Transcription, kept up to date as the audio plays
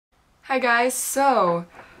Hi guys, so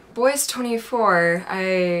BOYS24,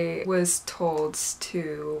 I was told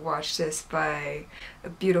to watch this by a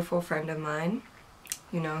beautiful friend of mine,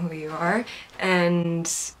 you know who you are,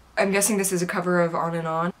 and I'm guessing this is a cover of On and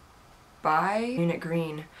On by Unit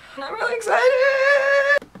Green. And I'm really excited!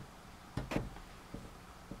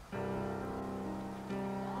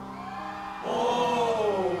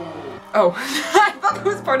 Oh, I thought that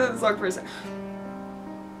was part of the song for a second.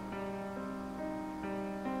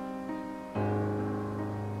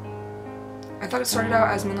 I thought it started out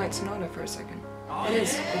as Moonlight Sonata for a second. It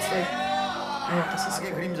is. It's like... I know, this is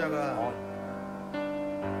cool.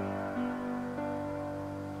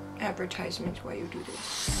 Advertisements while you do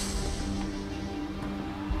this.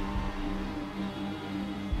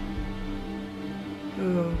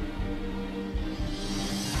 Ooh.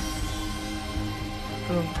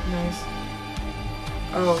 Oh, nice.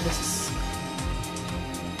 Oh, this is...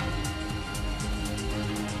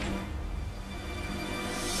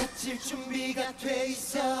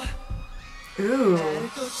 Ooh.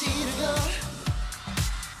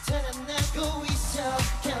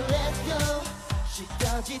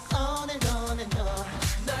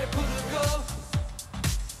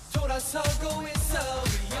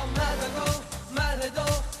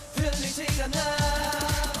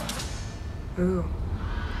 Ooh.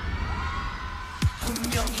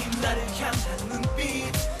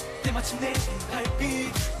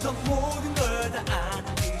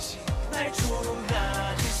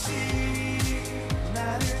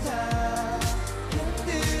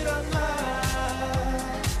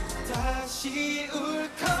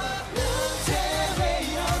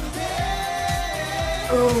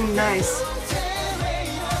 Oh, nice.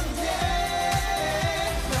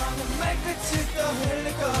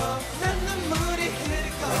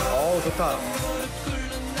 Oh, 좋다.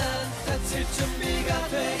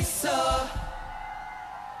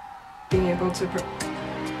 Being able to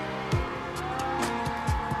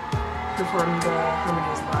perform the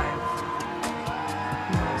harmonies live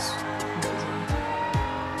was amazing.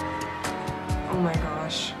 Oh my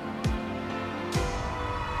gosh.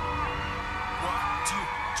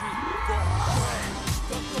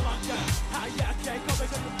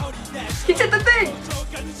 He did the thing!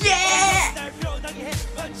 Yeah!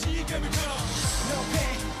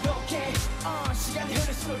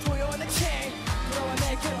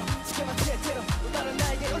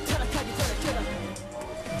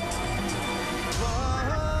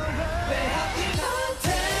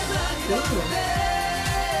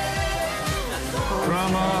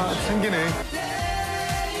 드라마 생기네.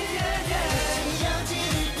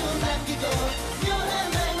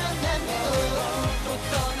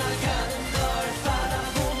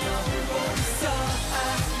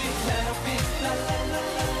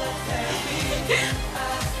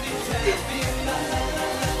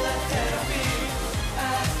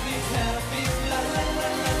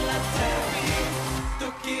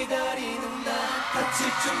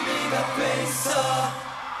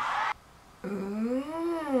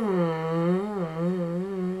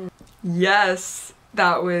 Yes,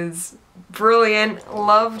 that was brilliant.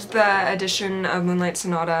 Loved the addition of Moonlight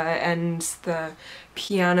Sonata and the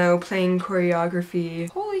piano playing choreography.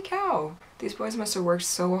 Holy cow, these boys must have worked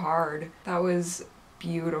so hard. That was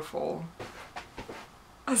beautiful.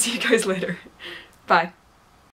 I'll see you guys later. Bye.